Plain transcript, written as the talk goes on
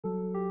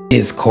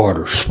It's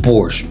Carter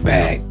Sports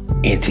back,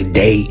 and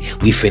today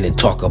we finna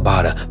talk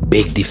about a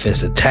big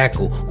defensive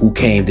tackle who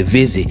came to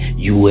visit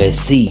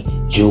USC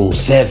June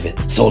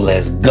 7th. So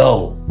let's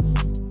go.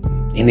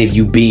 And if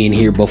you been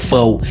here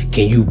before,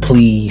 can you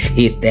please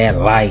hit that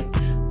like,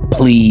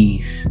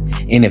 please?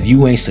 And if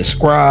you ain't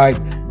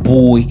subscribed,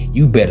 boy,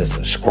 you better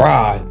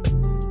subscribe.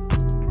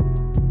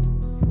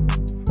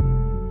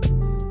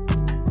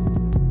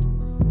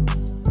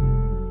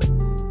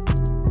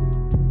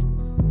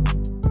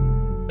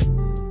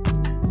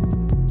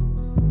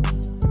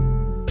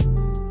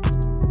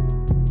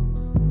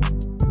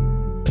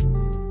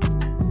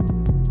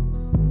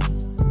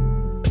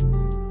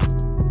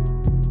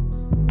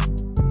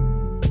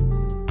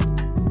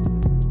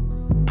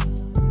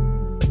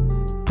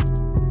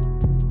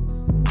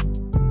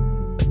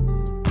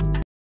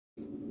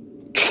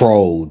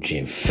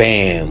 Trojan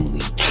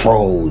family,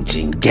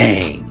 Trojan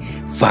gang,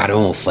 fight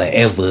on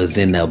forever is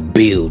in the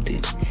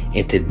building.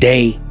 And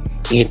today,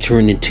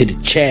 entering into the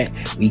chat,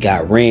 we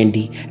got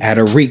Randy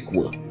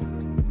Adirika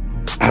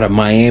out of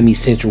Miami,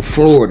 Central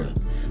Florida.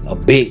 A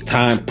big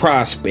time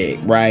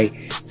prospect, right?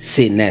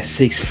 Sitting at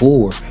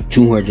 6'4",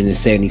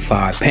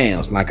 275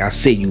 pounds. Like I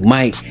said, you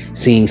might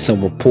seen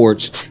some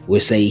reports where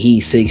say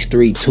he's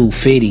 6'3",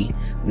 250.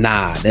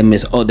 Nah,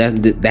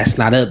 that's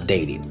not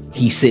updated.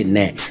 He's sitting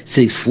at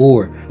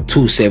 6'4",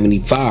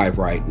 275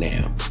 right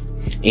now.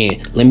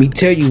 And let me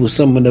tell you what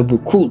some of the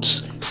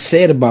recruits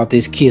said about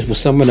this kid, with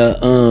some of the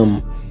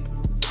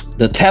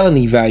talent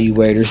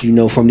evaluators, you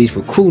know, from these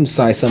recruiting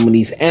sites, some of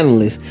these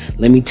analysts.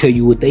 Let me tell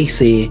you what they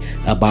said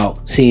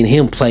about seeing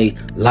him play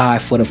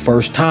live for the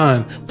first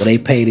time. But they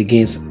played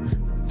against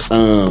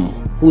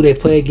who they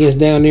play against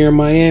down there in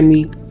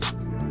Miami.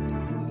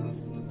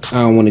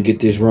 I don't want to get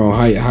this wrong.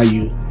 How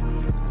you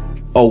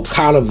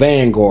Ocala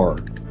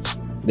Vanguard.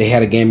 They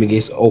had a game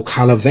against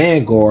Ocala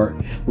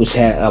Vanguard, which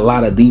had a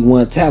lot of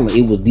D1 talent.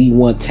 It was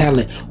D1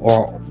 talent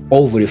all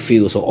over the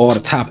field. So all the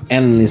top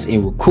analysts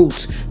and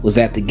recruits was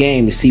at the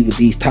game to see what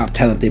these top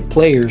talented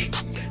players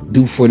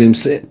do for them,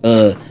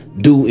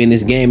 do in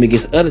this game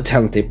against other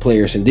talented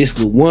players. And this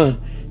was one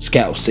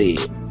scout said.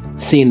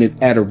 Seeing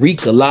it at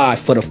Adirika live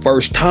for the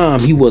first time,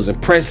 he was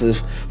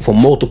impressive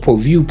from multiple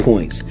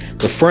viewpoints.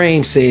 The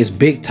frame says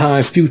big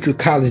time future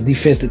college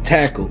defensive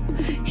tackle.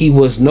 He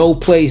was no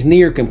place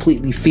near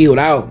completely filled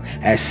out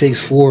at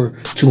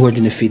 6'4",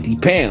 250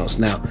 pounds.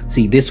 Now,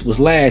 see, this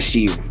was last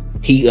year.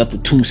 He up to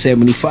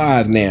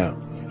 275 now,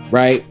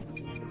 right?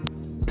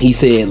 He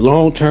said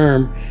long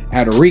term,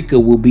 Adirika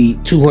will be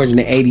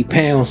 280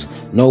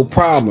 pounds, no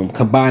problem.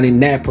 Combining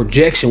that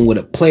projection with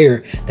a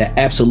player that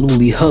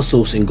absolutely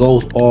hustles and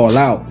goes all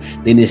out,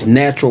 then his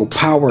natural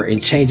power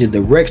and change of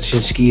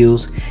direction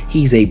skills,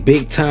 he's a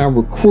big time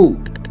recruit.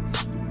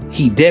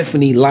 He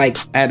definitely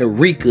liked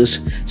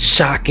Adirika's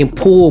shock and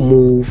pull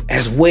move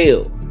as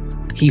well.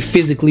 He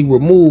physically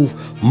removed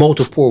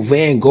multiple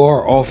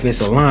Vanguard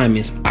offensive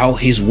alignments out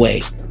his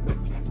way.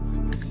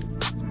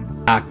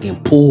 Shock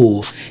and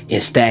pull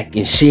and stack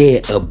and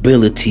shed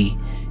ability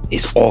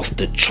is off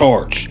the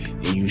charts.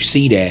 And you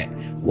see that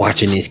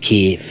watching this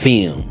kid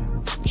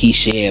film. He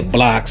shed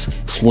blocks,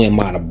 swim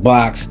out of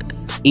blocks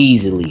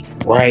easily,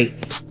 right?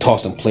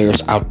 Tossing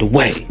players out the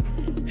way.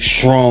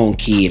 Strong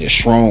kid, a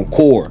strong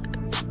core.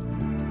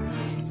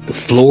 The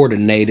Florida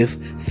native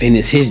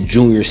finished his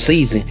junior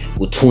season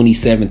with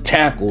 27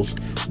 tackles,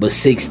 but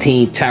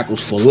 16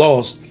 tackles for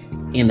loss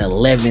and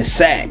 11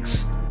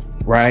 sacks,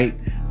 right?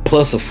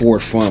 Plus a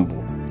forced fumble.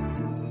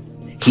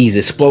 He's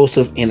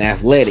explosive and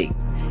athletic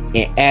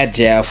and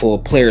agile for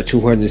a player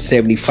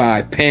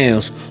 275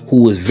 pounds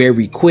who is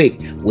very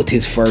quick with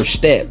his first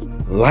step.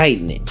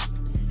 Lightning.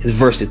 His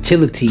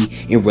versatility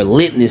and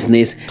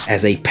relentlessness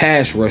as a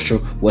pass rusher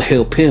will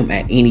help him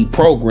at any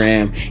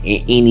program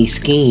and any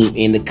scheme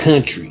in the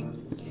country.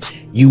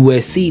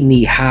 USC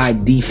need high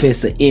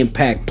defensive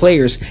impact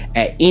players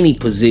at any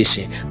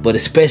position, but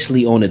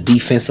especially on the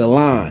defensive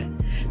line.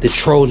 The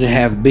Trojans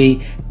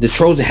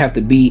have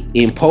to be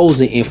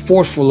imposing and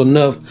forceful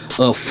enough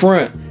up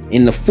front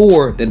in the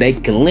four that they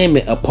can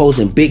limit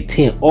opposing Big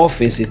Ten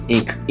offenses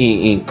and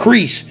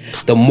increase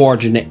the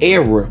margin of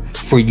error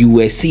for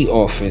USC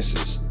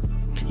offenses.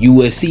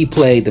 USC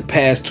played the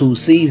past 2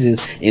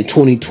 seasons in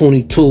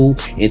 2022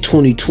 and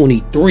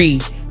 2023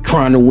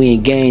 trying to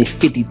win games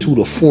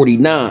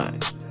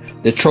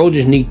 52-49. The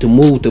Trojans need to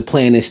move to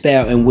playing a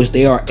style in which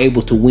they are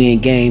able to win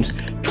games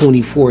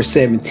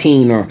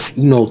 24-17 or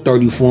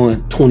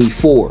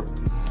 31-24.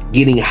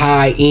 Getting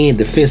high-end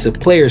defensive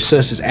players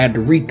such as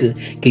Adirika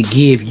can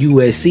give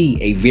USC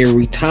a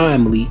very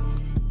timely,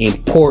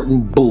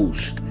 important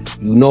boost.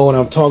 You know what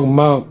I'm talking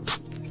about?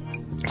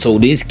 So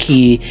this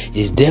kid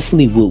is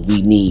definitely what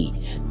we need.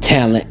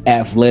 Talent,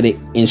 athletic,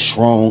 and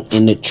strong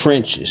in the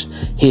trenches.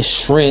 His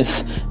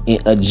strength and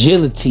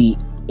agility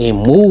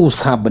and moves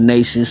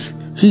combinations,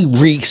 he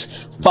reeks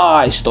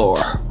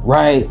 5-star,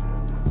 right?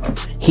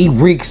 He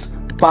reeks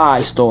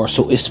 5-star.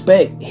 So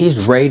expect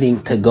his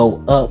rating to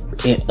go up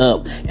and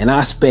up. And I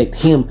expect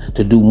him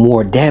to do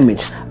more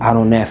damage out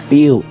on that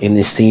field in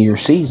this senior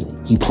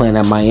season. He playing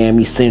at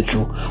Miami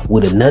Central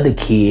with another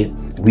kid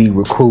we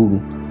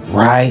recruiting,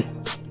 right?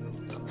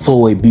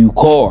 Floyd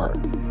Buchard.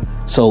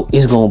 So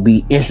it's gonna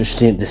be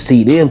interesting to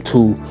see them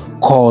two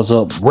cause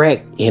up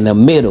wreck in the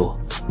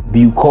middle.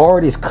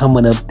 Buchard is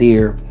coming up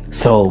there,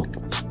 so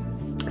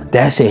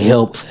that should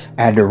help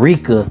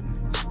Adirika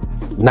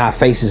not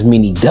face as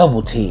many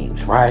double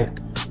teams, right?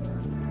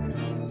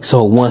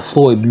 So once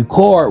Floyd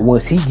Buchard,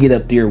 once he get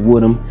up there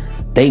with him,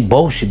 they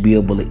both should be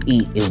able to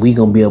eat, and we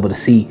gonna be able to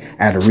see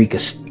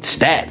Adirika's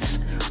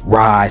stats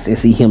rise and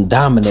see him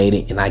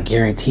dominated. And I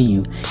guarantee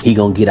you he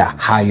gonna get a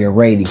higher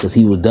rating because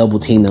he was double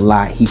teamed a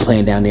lot. He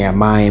playing down there at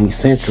Miami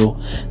Central.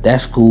 That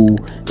school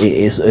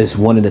is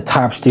one of the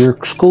top tier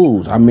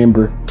schools. I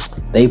remember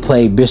they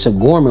played Bishop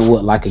Gorman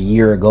like a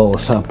year ago or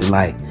something,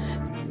 like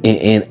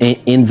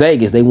in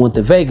Vegas. They went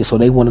to Vegas, so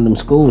they one of them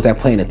schools that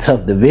play in a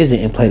tough division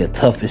and play the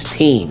toughest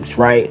teams,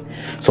 right?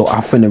 So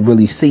I finna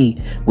really see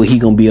what he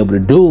gonna be able to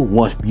do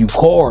once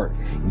Buchard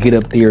get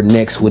up there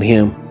next with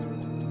him.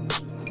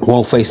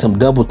 Won't face some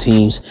double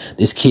teams.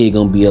 This kid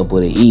gonna be able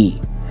to eat,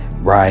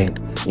 right?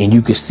 And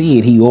you can see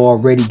it. He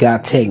already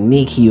got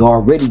technique. He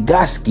already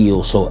got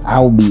skill. So I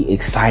will be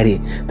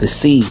excited to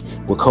see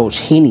what Coach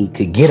Henney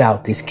could get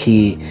out this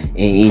kid,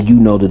 and you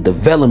know, the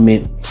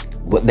development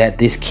that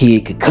this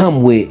kid could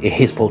come with, and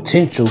his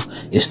potential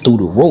is through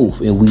the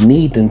roof. And we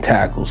need them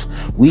tackles.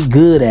 We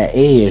good at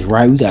edge,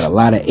 right? We got a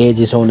lot of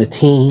edges on the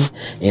team.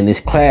 In this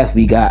class,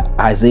 we got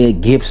Isaiah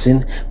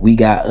Gibson. We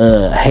got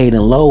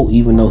Hayden Lowe,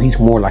 even though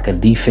he's more like a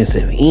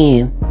defensive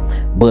end.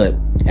 But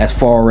as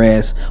far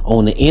as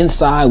on the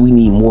inside, we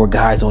need more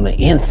guys on the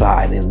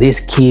inside. And this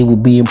kid will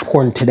be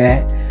important to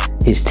that.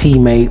 His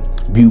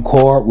teammate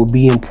Buchard will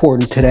be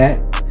important to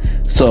that.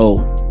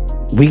 So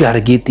we got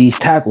to get these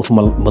tackles.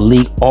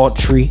 Malik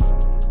Autry,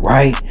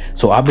 right?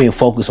 So I've been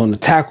focused on the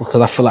tackles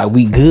because I feel like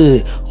we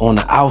good on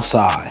the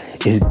outside.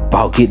 It's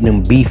about getting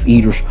them beef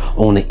eaters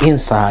on the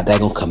inside that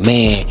gonna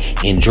command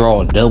and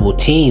draw double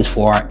teams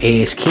for our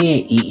edge can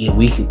eat, and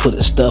we can put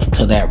the stuff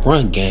to that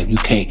run game. You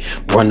can't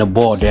run the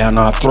ball down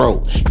our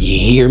throat. You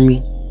hear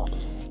me?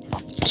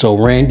 So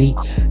Randy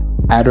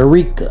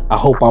Adirika, I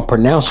hope I'm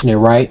pronouncing it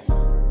right.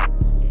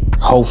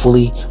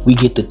 Hopefully we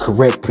get the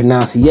correct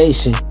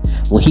pronunciation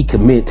when he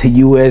commit to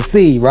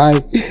USC,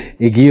 right?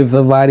 It gives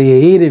somebody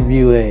an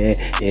interview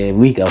and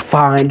we can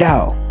find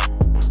out.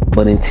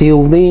 But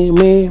until then,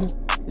 man,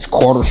 it's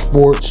Carter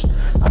Sports.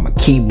 I'm gonna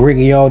keep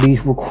bringing y'all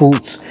these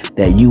recruits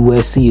that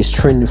USC is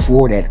trending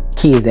for, that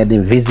kids that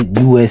didn't visit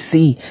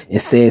USC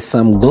and said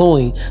something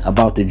glowing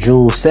about the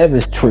June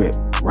 7th trip,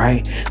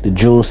 right? The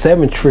June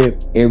 7th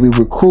trip, every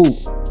recruit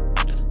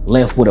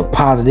left with a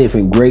positive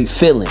and great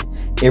feeling.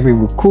 Every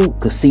recruit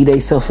could see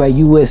themselves at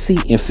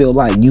USC and feel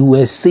like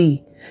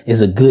USC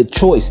is a good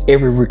choice.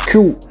 Every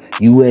recruit,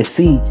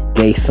 USC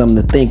gave something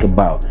to think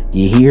about.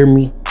 You hear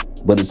me?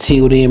 But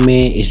until then,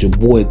 man, it's your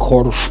boy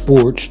Carter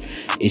Sports.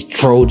 It's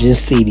Trojan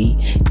City.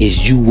 It's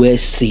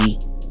USC.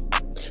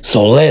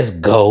 So let's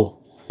go.